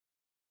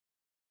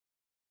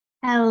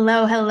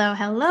Hello, hello,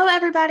 hello,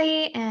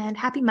 everybody, and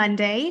happy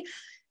Monday.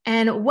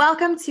 And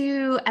welcome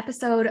to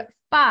episode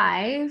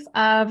 5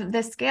 of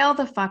the Scale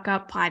the Fuck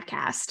Up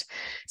podcast.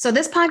 So,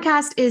 this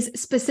podcast is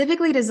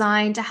specifically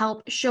designed to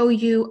help show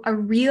you a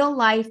real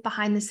life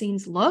behind the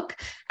scenes look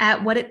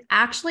at what it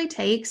actually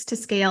takes to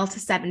scale to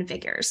 7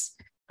 figures.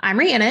 I'm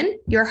Rhiannon,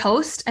 your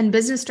host and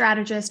business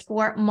strategist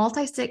for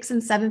multi-6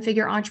 and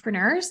 7-figure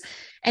entrepreneurs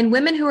and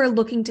women who are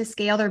looking to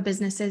scale their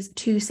businesses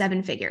to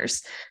 7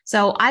 figures.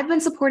 So I've been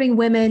supporting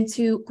women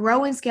to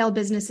grow and scale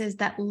businesses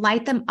that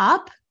light them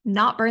up,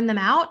 not burn them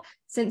out,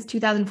 since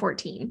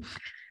 2014.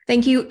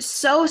 Thank you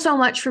so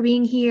much for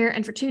being here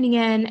and for tuning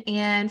in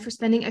and for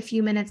spending a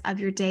few minutes of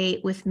your day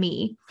with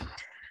me.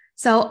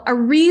 So a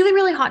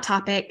really hot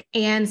topic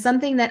and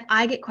something that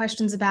I get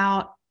questions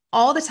about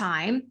all the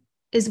time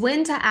is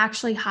when to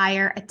actually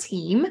hire a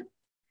team,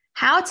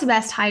 how to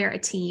best hire a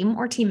team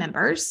or team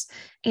members,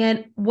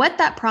 and what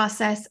that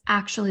process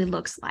actually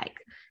looks like.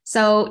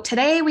 So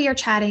today we are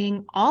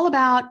chatting all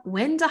about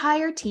when to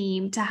hire a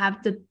team to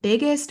have the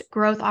biggest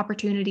growth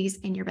opportunities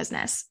in your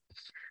business.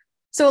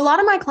 So a lot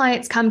of my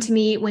clients come to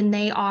me when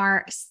they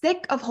are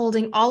sick of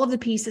holding all of the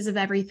pieces of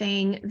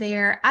everything.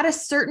 They're at a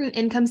certain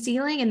income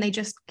ceiling and they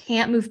just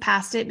can't move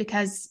past it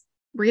because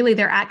really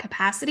they're at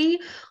capacity,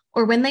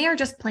 or when they are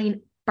just plain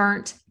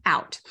burnt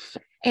out.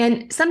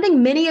 And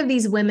something many of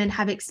these women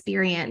have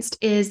experienced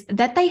is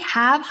that they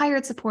have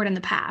hired support in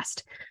the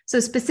past. So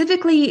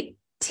specifically,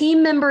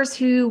 team members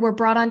who were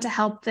brought on to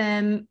help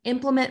them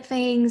implement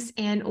things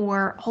and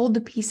or hold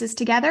the pieces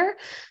together.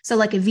 So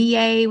like a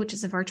VA, which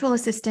is a virtual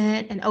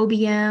assistant, an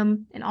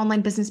OBM, an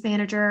online business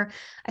manager,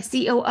 a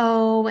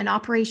COO, an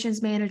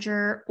operations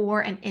manager,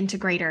 or an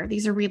integrator.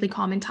 These are really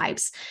common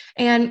types.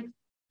 And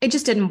it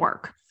just didn't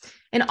work.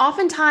 And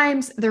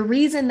oftentimes the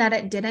reason that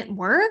it didn't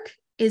work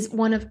is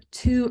one of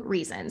 2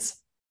 reasons.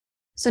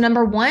 So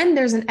number 1,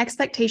 there's an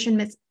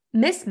expectation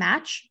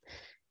mismatch.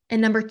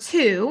 And number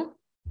 2,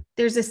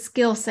 there's a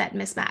skill set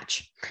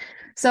mismatch.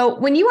 So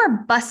when you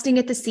are busting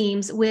at the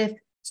seams with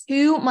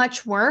too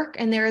much work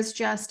and there is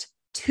just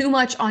too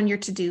much on your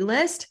to-do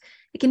list,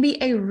 it can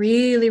be a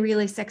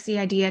really sexy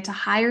idea to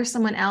hire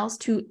someone else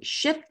to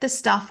shift the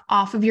stuff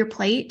off of your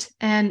plate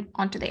and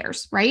onto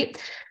theirs, right?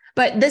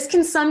 But this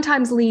can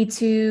sometimes lead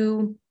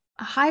to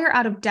a hire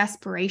out of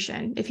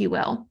desperation, if you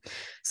will.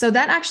 So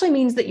that actually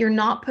means that you're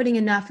not putting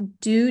enough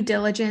due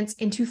diligence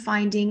into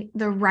finding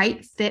the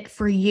right fit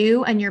for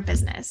you and your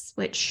business,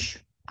 which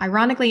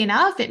ironically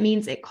enough, it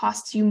means it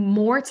costs you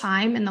more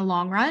time in the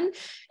long run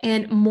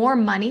and more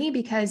money,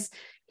 because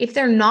if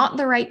they're not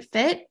the right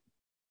fit,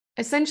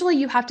 essentially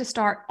you have to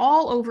start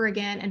all over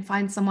again and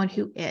find someone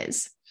who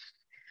is.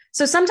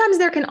 So sometimes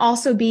there can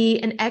also be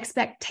an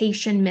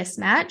expectation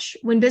mismatch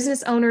when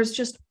business owners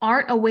just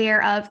aren't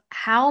aware of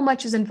how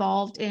much is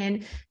involved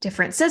in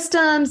different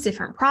systems,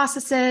 different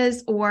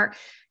processes, or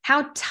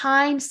how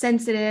time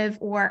sensitive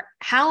or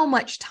how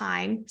much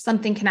time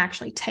something can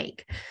actually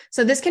take.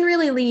 So this can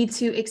really lead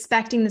to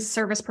expecting the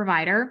service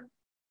provider,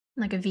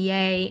 like a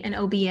VA, an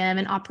OBM,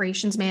 an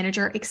operations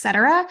manager, et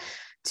cetera,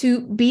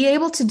 to be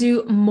able to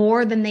do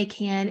more than they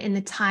can in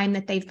the time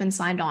that they've been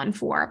signed on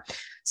for.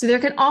 So there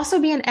can also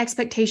be an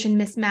expectation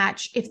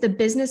mismatch if the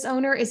business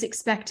owner is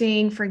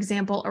expecting, for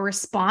example, a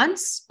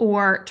response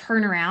or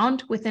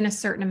turnaround within a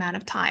certain amount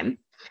of time.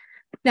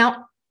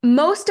 Now,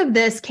 most of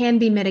this can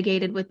be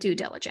mitigated with due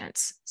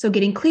diligence. So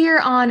getting clear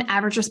on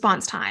average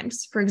response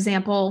times, for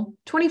example,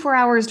 24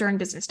 hours during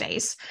business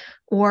days,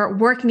 or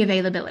working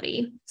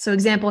availability. So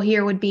example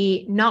here would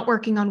be not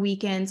working on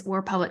weekends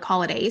or public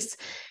holidays.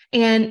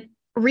 And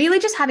really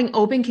just having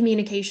open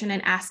communication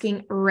and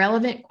asking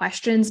relevant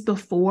questions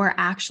before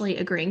actually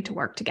agreeing to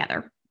work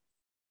together.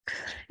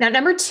 Now,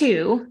 number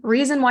 2,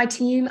 reason why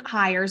team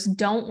hires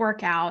don't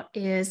work out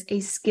is a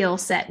skill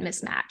set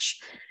mismatch.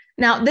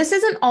 Now, this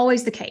isn't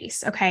always the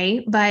case,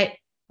 okay? But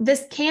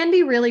this can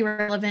be really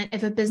relevant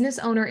if a business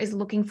owner is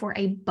looking for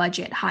a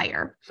budget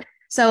hire.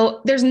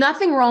 So there's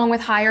nothing wrong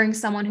with hiring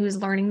someone who is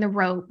learning the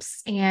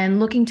ropes and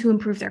looking to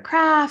improve their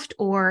craft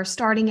or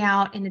starting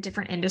out in a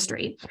different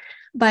industry.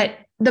 But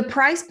the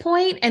price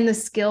point and the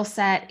skill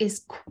set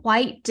is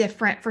quite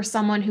different for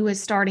someone who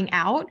is starting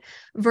out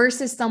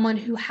versus someone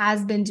who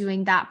has been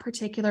doing that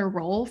particular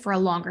role for a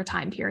longer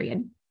time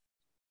period.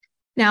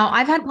 Now,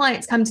 I've had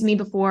clients come to me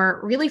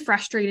before really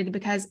frustrated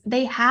because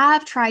they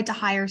have tried to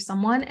hire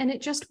someone and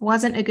it just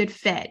wasn't a good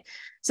fit.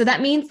 So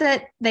that means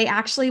that they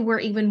actually were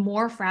even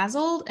more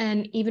frazzled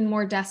and even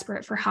more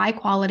desperate for high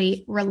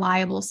quality,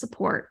 reliable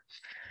support.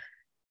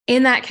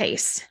 In that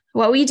case,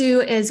 what we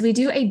do is we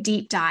do a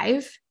deep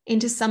dive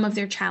into some of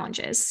their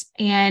challenges,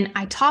 and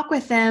I talk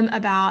with them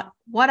about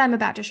what I'm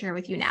about to share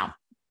with you now.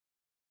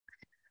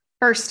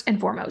 First and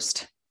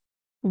foremost,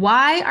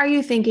 why are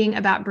you thinking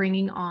about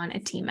bringing on a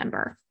team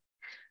member?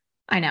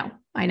 I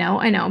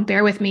know.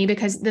 Bear with me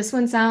because this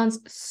one sounds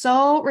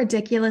so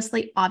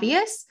ridiculously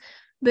obvious,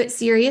 but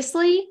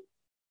seriously,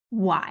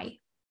 why?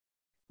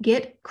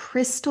 Get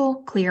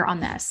crystal clear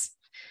on this.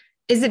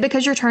 Is it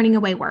because you're turning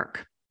away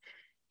work?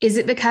 Is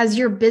it because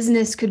your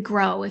business could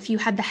grow if you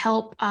had the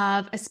help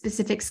of a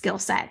specific skill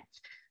set?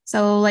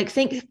 So like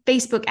think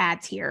Facebook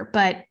ads here,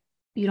 but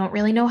you don't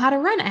really know how to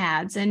run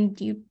ads and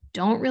you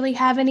don't really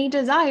have any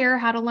desire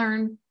how to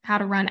learn how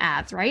to run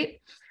ads, right?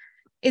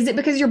 Is it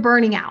because you're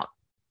burning out?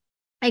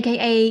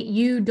 AKA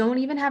you don't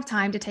even have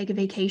time to take a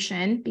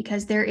vacation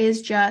because there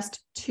is just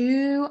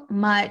too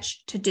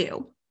much to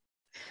do.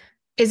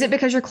 Is it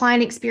because your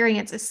client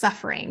experience is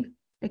suffering?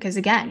 Because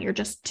again, you're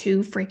just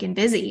too freaking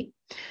busy.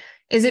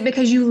 Is it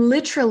because you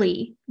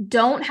literally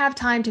don't have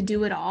time to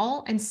do it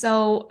all? And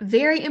so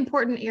very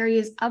important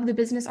areas of the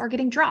business are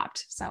getting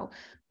dropped. So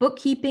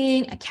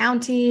bookkeeping,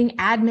 accounting,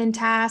 admin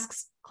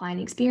tasks, client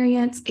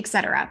experience,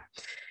 etc.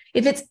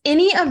 If it's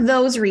any of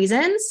those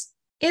reasons,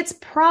 it's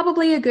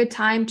probably a good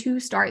time to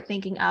start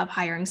thinking of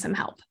hiring some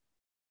help.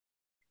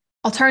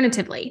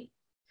 Alternatively,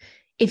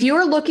 if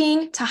you're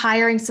looking to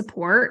hiring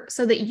support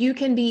so that you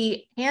can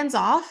be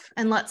hands-off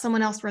and let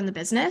someone else run the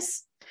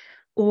business,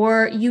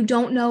 or you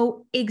don't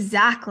know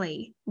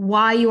exactly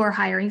why you are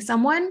hiring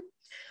someone,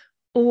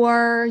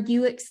 or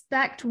you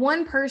expect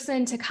one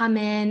person to come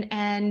in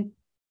and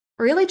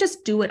really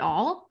just do it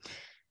all,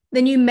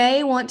 then you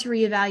may want to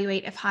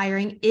reevaluate if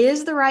hiring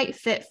is the right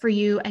fit for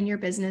you and your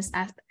business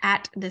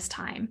at this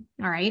time.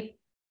 All right.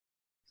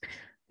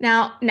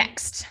 Now,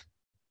 next,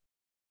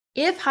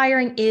 if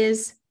hiring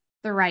is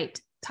the right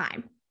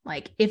time,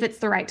 like if it's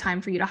the right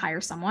time for you to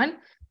hire someone,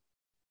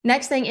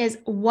 next thing is,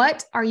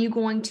 what are you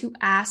going to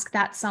ask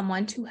that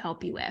someone to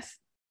help you with?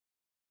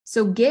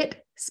 So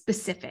get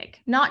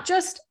specific, not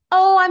just,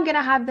 oh, I'm going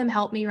to have them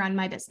help me run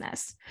my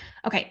business.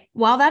 Okay,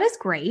 while that is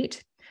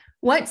great,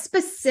 what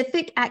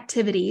specific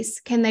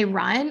activities can they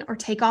run or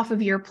take off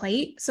of your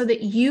plate so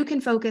that you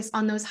can focus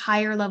on those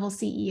higher level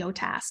CEO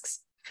tasks?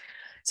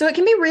 So it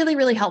can be really,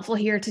 really helpful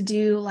here to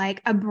do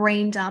like a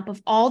brain dump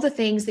of all the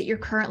things that you're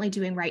currently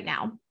doing right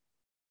now.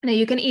 Now,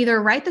 you can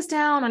either write this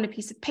down on a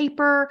piece of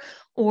paper,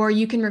 or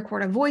you can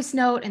record a voice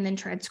note and then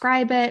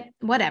transcribe it,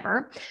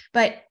 whatever.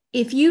 But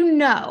if you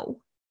know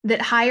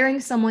that hiring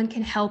someone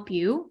can help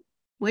you,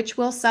 which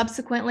will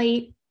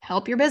subsequently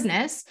help your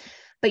business,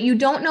 but you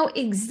don't know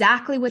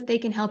exactly what they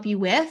can help you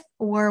with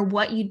or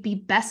what you'd be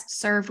best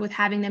served with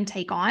having them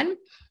take on,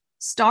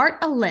 start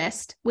a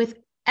list with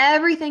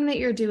everything that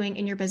you're doing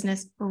in your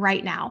business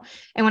right now.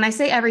 And when I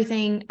say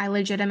everything, I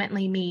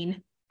legitimately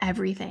mean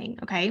everything,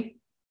 okay?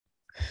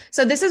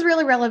 So this is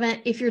really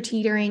relevant if you're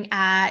teetering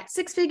at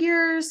 6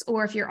 figures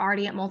or if you're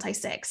already at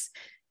multi-six.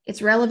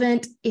 It's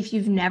relevant if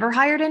you've never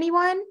hired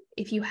anyone,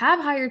 if you have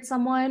hired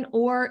someone,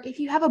 or if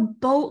you have a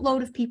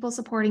boatload of people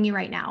supporting you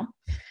right now.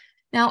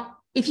 Now,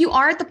 if you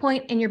are at the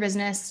point in your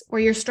business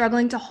where you're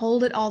struggling to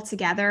hold it all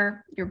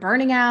together, you're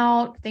burning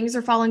out, things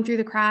are falling through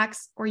the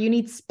cracks, or you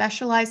need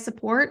specialized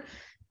support,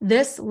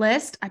 this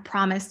list, I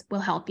promise, will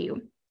help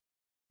you.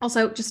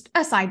 Also, just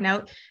a side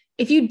note,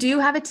 if you do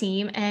have a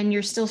team and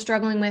you're still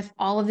struggling with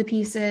all of the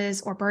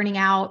pieces or burning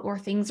out or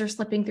things are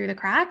slipping through the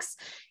cracks,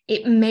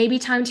 it may be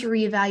time to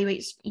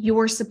reevaluate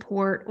your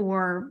support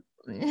or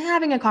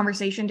having a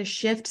conversation to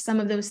shift some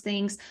of those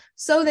things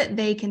so that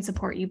they can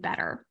support you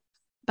better.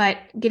 But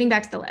getting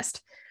back to the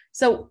list.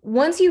 So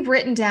once you've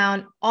written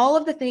down all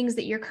of the things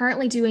that you're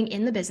currently doing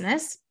in the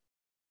business,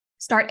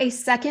 start a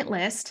second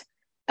list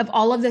of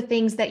all of the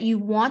things that you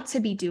want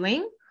to be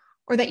doing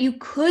or that you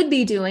could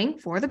be doing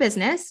for the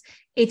business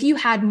if you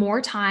had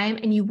more time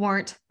and you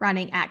weren't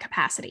running at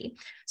capacity.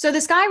 So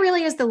the sky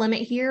really is the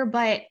limit here,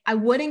 but I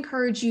would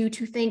encourage you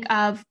to think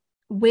of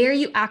where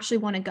you actually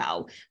want to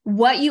go,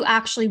 what you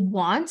actually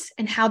want,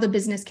 and how the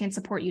business can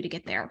support you to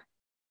get there.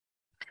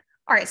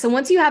 All right, so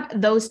once you have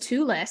those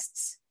two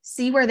lists,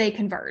 see where they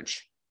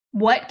converge.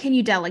 What can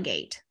you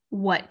delegate?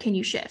 What can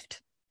you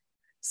shift?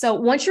 So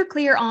once you're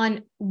clear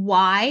on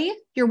why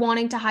you're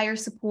wanting to hire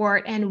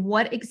support and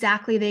what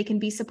exactly they can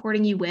be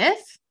supporting you with,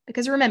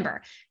 because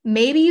remember,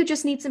 maybe you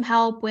just need some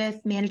help with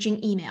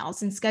managing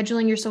emails and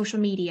scheduling your social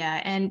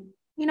media. And,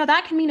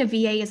 that can mean a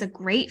VA is a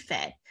great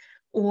fit.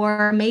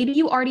 Or maybe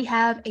you already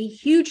have a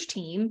huge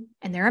team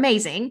and they're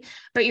amazing,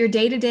 but your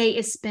day-to-day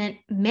is spent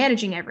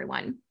managing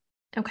everyone.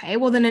 Okay,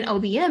 well then an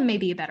OBM may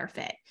be a better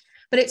fit.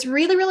 But it's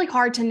really, really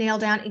hard to nail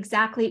down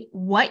exactly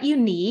what you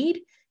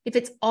need if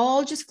it's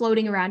all just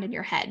floating around in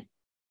your head.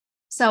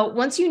 So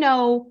once you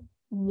know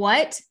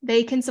what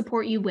they can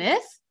support you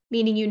with,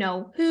 meaning you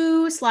know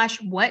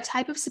who/what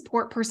type of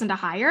support person to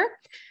hire,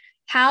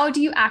 how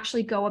do you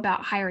actually go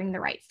about hiring the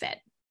right fit?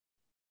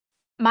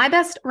 My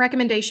best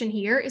recommendation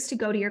here is to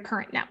go to your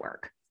current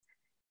network.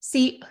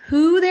 See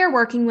who they're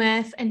working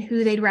with and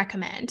who they'd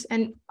recommend.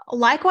 And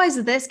likewise,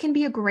 this can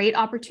be a great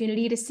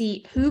opportunity to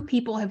see who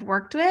people have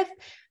worked with,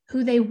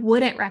 who they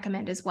wouldn't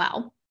recommend as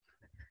well.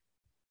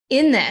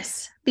 In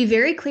this, be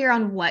very clear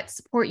on what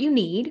support you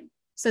need.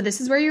 So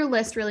this is where your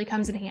list really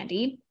comes in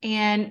handy,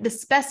 and the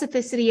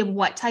specificity of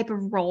what type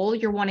of role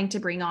you're wanting to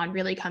bring on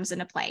really comes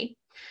into play.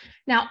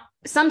 Now,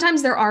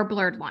 sometimes there are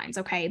blurred lines,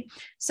 okay?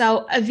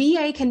 So a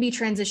VA can be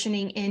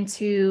transitioning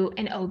into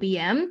an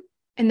OBM,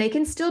 and they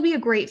can still be a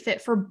great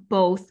fit for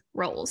both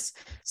roles.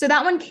 So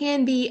that one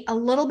can be a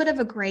little bit of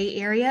a gray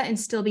area and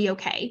still be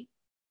okay.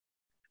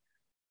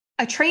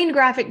 A trained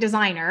graphic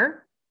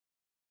designer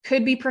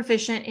could be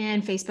proficient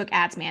in Facebook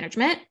ads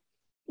management.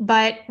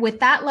 But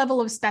with that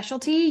level of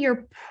specialty,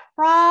 you're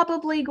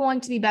probably going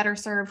to be better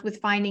served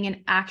with finding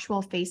an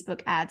actual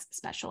Facebook ads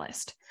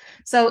specialist.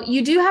 So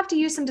you do have to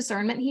use some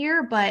discernment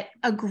here, but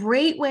a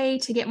great way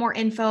to get more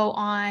info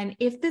on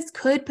if this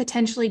could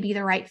potentially be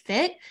the right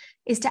fit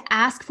is to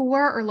ask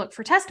for or look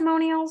for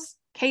testimonials,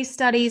 case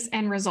studies,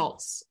 and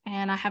results.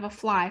 And I have a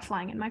fly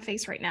flying in my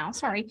face right now.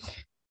 Sorry.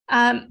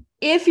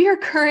 If your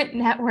current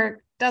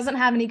network doesn't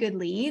have any good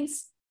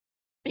leads,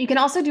 you can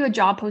also do a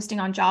job posting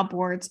on job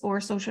boards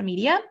or social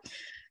media.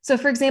 So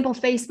for example,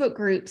 Facebook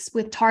groups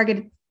with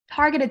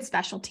targeted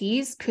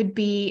specialties could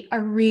be a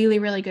really,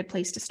 really good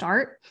place to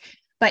start.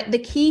 But the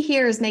key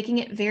here is making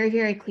it very,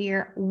 very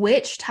clear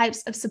which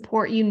types of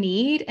support you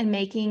need and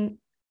making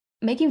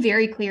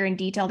very clear and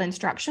detailed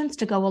instructions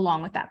to go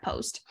along with that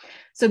post.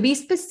 So be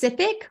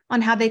specific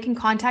on how they can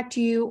contact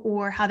you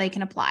or how they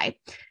can apply.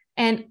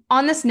 And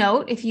on this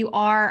note, if you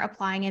are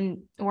applying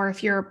in, or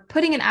if you're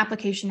putting an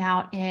application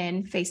out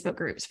in Facebook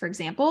groups, for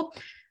example,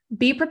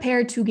 be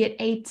prepared to get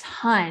a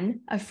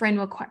ton of friend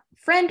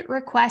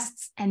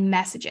requests and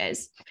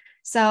messages.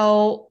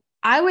 So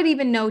I would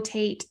even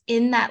notate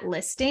in that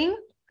listing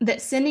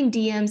that sending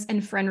DMs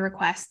and friend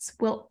requests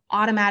will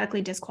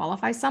automatically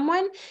disqualify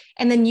someone,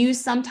 and then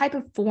use some type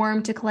of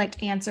form to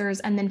collect answers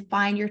and then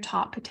find your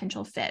top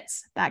potential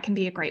fits. That can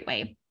be a great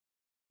way.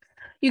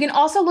 You can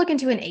also look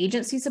into an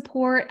agency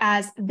support,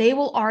 as they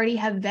will already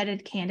have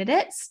vetted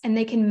candidates and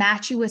they can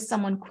match you with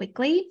someone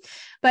quickly.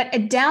 But a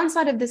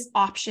downside of this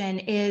option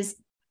is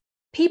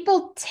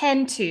people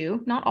tend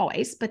to, not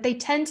always, but they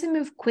tend to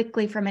move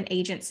quickly from an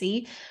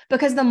agency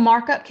because the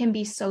markup can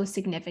be so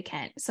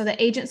significant. So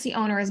the agency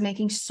owner is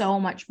making so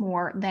much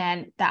more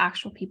than the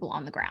actual people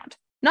on the ground.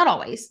 Not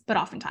always, but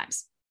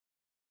oftentimes.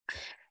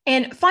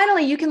 And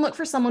finally, you can look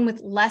for someone with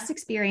less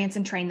experience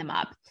and train them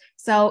up.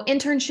 So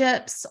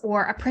internships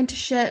or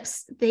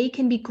apprenticeships, they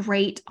can be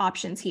great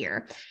options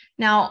here.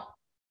 Now,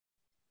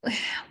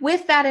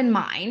 with that in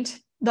mind,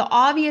 the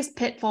obvious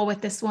pitfall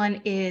with this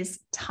one is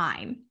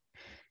time.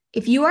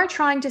 If you are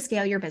trying to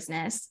scale your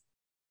business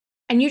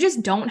and you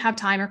just don't have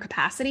time or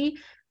capacity,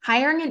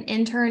 hiring an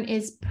intern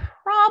is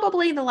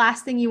probably the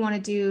last thing you want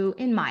to do,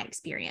 in my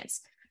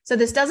experience. So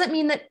this doesn't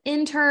mean that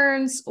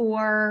interns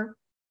or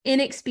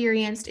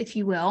inexperienced, if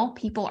you will,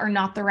 people are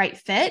not the right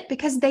fit,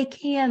 because they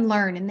can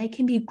learn and they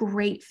can be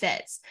great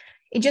fits.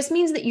 It just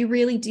means that you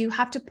really do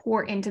have to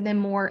pour into them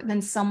more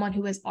than someone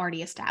who is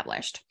already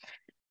established.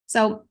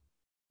 So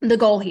the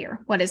goal here,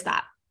 what is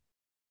that?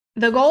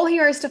 The goal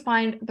here is to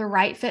find the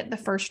right fit the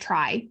first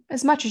try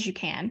as much as you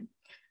can.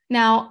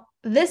 Now,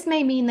 this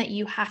may mean that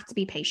you have to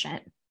be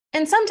patient.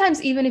 And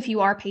sometimes even if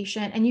you are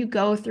patient and you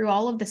go through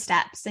all of the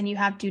steps and you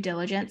have due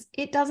diligence,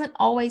 it doesn't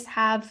always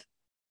have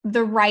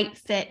the right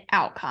fit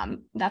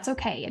outcome. That's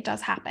okay. It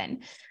does happen.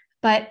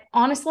 But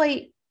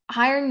honestly,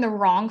 hiring the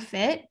wrong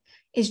fit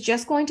is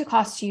just going to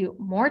cost you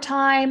more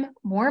time,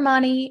 more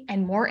money,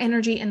 and more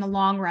energy in the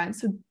long run.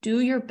 So do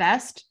your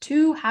best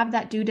to have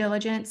that due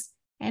diligence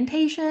and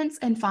patience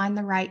and find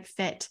the right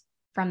fit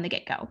from the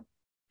get-go.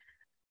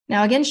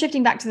 Now, again,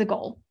 shifting back to the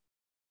goal: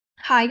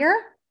 hire,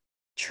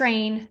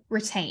 train,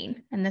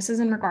 retain. And this is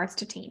in regards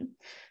to team.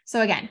 So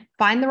again,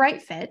 find the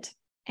right fit.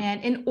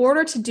 And in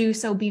order to do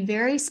so, be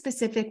very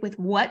specific with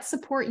what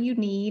support you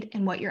need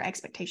and what your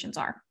expectations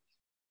are.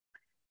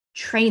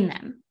 Train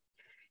them.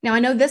 Now,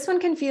 I know this one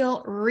can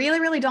feel really,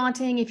 really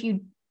daunting if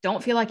you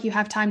don't feel like you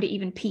have time to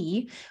even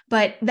pee,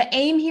 but the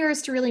aim here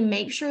is to really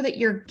make sure that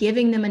you're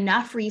giving them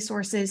enough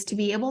resources to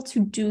be able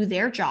to do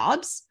their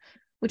jobs,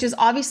 which is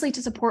obviously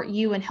to support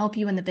you and help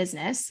you in the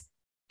business,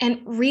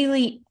 and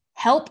really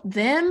help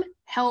them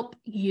help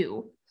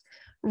you.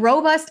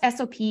 Robust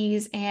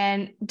SOPs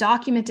and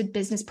documented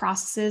business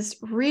processes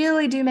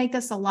really do make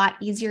this a lot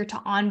easier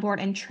to onboard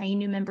and train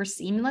new members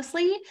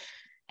seamlessly.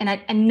 And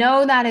I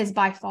know that is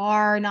by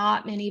far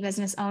not many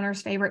business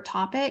owners' favorite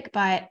topic,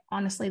 but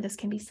honestly, this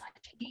can be such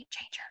a game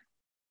changer.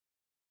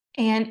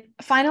 And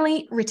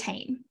finally,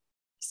 retain.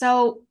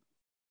 So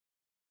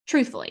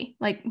truthfully,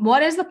 like,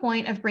 what is the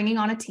point of bringing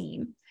on a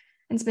team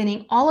and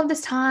spending all of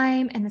this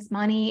time and this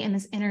money and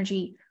this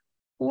energy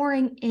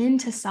pouring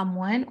into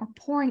someone or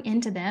pouring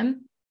into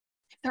them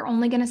if they're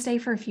only going to stay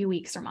for a few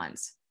weeks or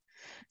months?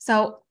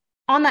 So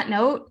on that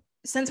note,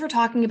 since we're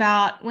talking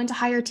about when to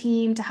hire a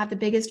team to have the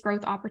biggest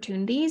growth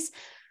opportunities,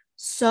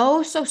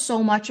 so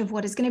much of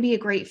what is going to be a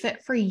great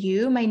fit for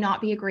you may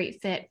not be a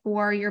great fit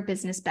for your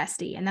business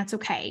bestie, and that's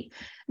okay.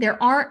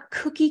 There aren't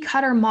cookie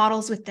cutter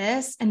models with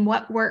this, and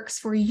what works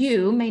for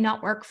you may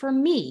not work for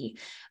me.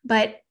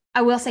 But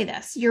I will say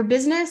this: your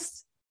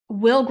business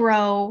will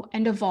grow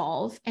and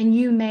evolve, and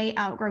you may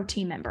outgrow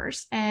team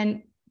members.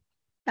 And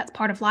that's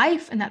part of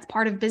life, and that's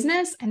part of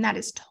business, and that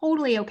is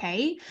totally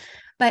okay.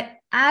 But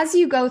as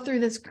you go through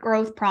this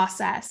growth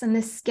process and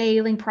this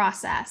scaling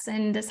process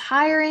and this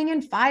hiring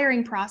and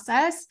firing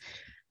process,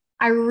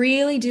 I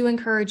really do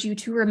encourage you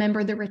to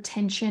remember the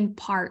retention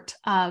part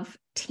of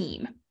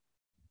team.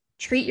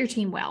 Treat your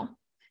team well.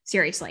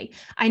 Seriously.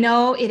 I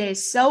know it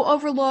is so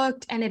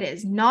overlooked and it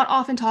is not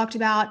often talked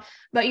about,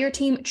 but your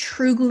team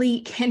truly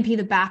can be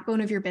the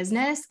backbone of your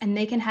business, and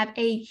they can have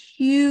a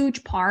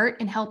huge part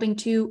in helping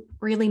to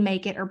really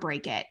make it or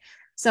break it.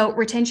 So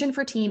retention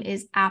for team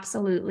is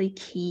absolutely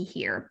key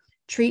here.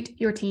 Treat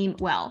your team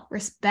well,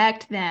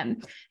 respect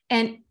them.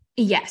 And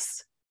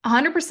yes,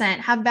 100%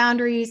 have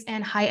boundaries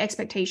and high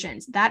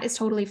expectations. That is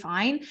totally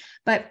fine.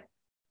 But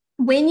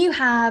when you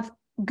have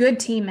good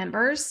team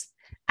members,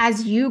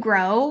 as you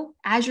grow,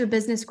 as your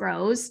business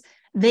grows,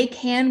 they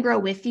can grow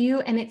with you,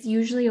 and it's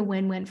usually a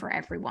win-win for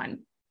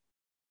everyone.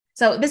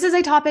 So this is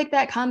a topic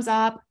that comes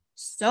up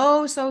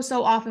so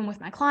often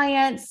with my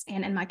clients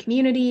and in my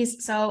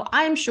communities. So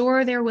I'm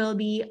sure there will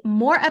be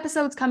more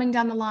episodes coming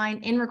down the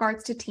line in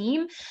regards to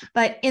team.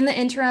 But in the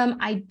interim,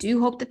 I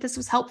do hope that this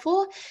was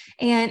helpful.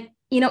 And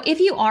if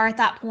you are at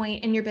that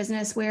point in your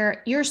business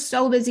where you're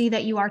so busy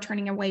that you are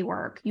turning away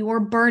work, you're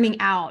burning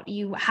out,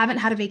 you haven't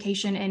had a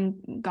vacation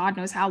in God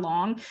knows how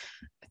long,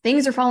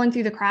 things are falling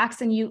through the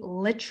cracks, and you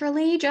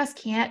literally just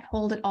can't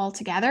hold it all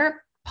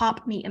together,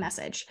 pop me a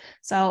message.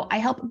 So I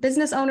help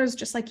business owners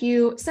just like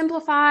you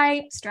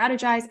simplify,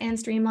 strategize, and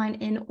streamline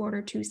in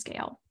order to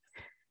scale.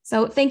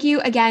 So thank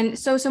you again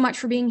so much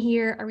for being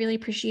here. I really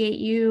appreciate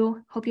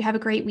you. Hope you have a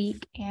great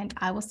week, and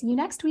I will see you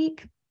next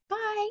week.